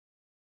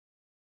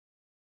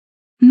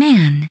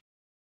Man.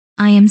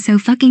 I am so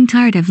fucking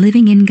tired of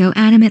living in Go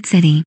Animate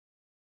City.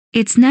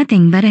 It's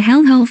nothing but a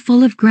hellhole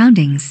full of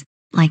groundings.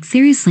 Like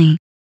seriously.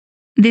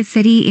 This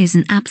city is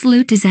an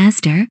absolute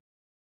disaster.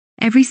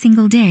 Every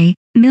single day,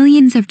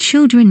 millions of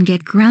children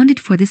get grounded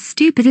for the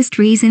stupidest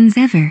reasons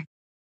ever.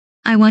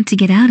 I want to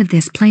get out of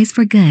this place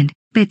for good,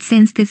 but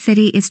since this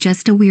city is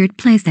just a weird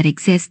place that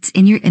exists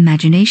in your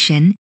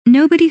imagination,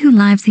 nobody who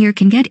lives here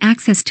can get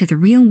access to the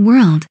real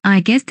world. I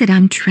guess that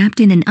I'm trapped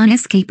in an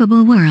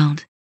unescapable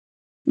world.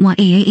 Who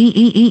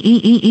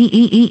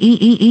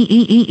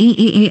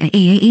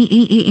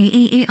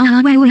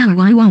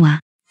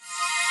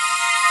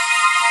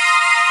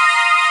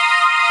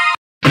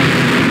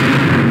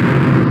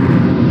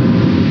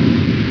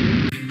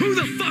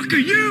the fuck are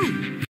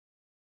you?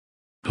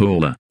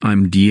 Hola,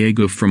 I'm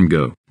Diego from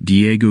Go.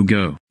 Diego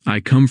Go. I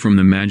come from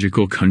the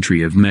magical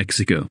country of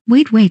Mexico.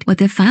 Wait, what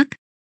the fuck?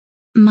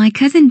 My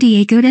cousin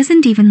Diego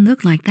doesn't even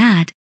look like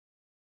that.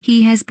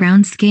 He has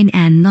brown skin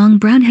and long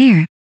brown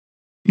hair.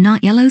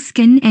 Not yellow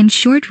skin and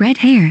short red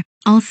hair.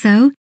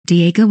 Also,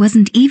 Diego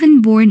wasn't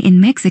even born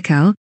in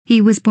Mexico, he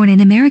was born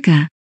in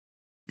America.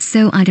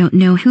 So I don't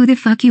know who the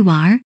fuck you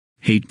are.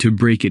 Hate to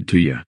break it to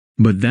ya,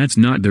 but that's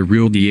not the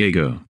real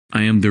Diego.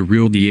 I am the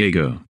real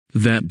Diego.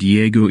 That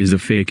Diego is a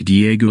fake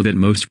Diego that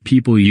most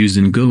people use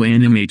in Go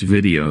Animate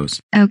videos.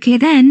 Okay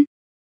then.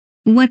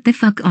 What the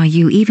fuck are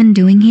you even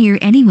doing here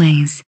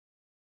anyways?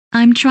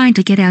 I'm trying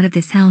to get out of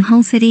this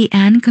hellhole city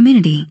and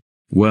community.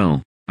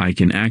 Well, I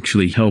can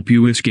actually help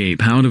you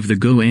escape out of the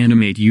Go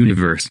Animate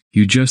universe.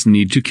 You just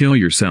need to kill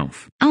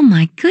yourself. Oh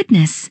my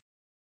goodness.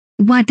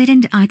 Why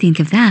didn't I think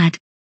of that?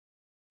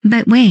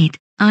 But wait,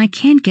 I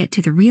can't get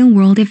to the real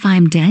world if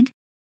I'm dead?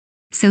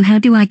 So how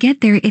do I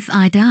get there if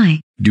I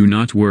die? Do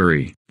not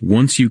worry.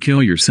 Once you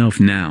kill yourself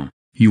now,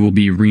 you will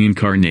be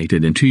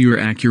reincarnated into your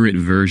accurate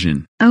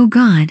version. Oh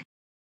god.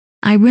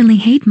 I really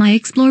hate my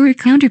explorer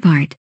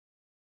counterpart.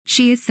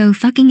 She is so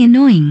fucking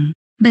annoying.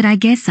 But I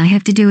guess I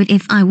have to do it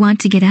if I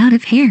want to get out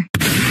of here.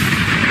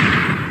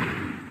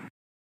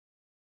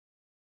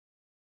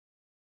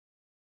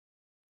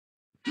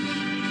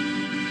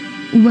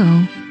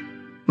 Whoa.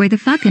 Where the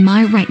fuck am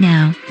I right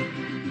now?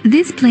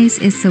 This place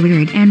is so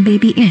weird and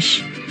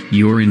babyish.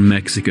 You're in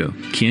Mexico.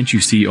 Can't you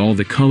see all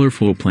the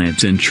colorful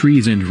plants and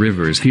trees and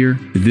rivers here?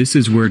 This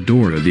is where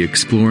Dora the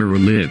Explorer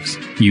lives.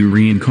 You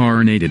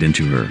reincarnated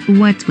into her.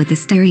 What's with the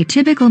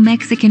stereotypical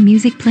Mexican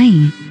music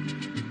playing?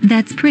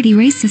 That's pretty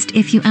racist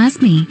if you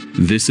ask me.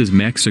 This is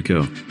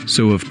Mexico,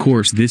 so of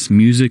course this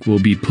music will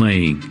be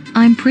playing.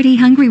 I'm pretty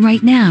hungry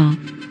right now.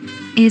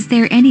 Is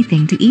there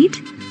anything to eat?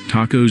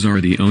 Tacos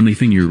are the only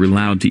thing you're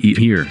allowed to eat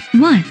here.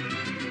 What?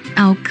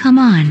 Oh, come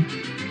on.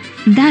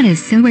 That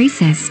is so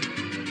racist.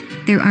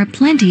 There are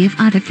plenty of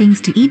other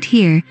things to eat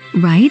here,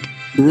 right?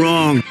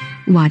 Wrong.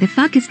 Why the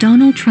fuck is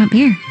Donald Trump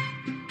here?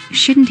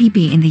 Shouldn't he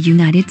be in the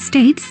United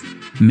States?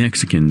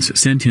 Mexicans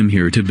sent him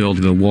here to build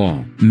the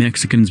wall.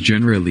 Mexicans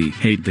generally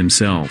hate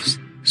themselves,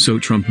 so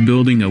Trump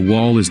building a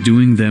wall is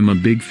doing them a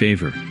big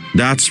favor.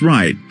 That's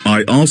right.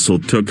 I also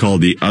took all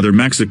the other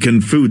Mexican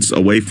foods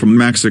away from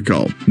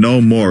Mexico. No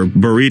more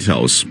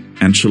burritos,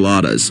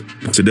 enchiladas,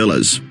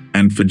 quesadillas,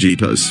 and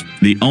fajitas.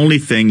 The only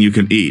thing you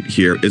can eat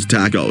here is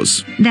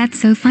tacos. That's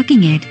so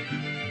fucking it.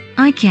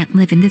 I can't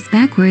live in this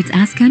backwards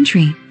ass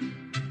country.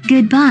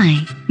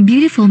 Goodbye,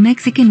 beautiful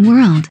Mexican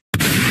world.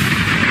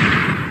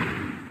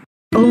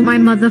 Oh my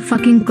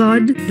motherfucking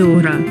god,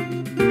 Dora.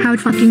 How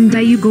fucking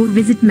dare you go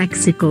visit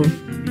Mexico?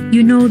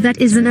 You know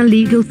that is an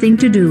illegal thing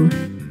to do.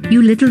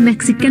 You little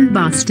Mexican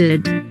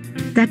bastard.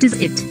 That is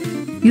it.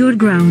 You're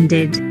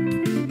grounded.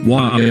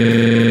 Why?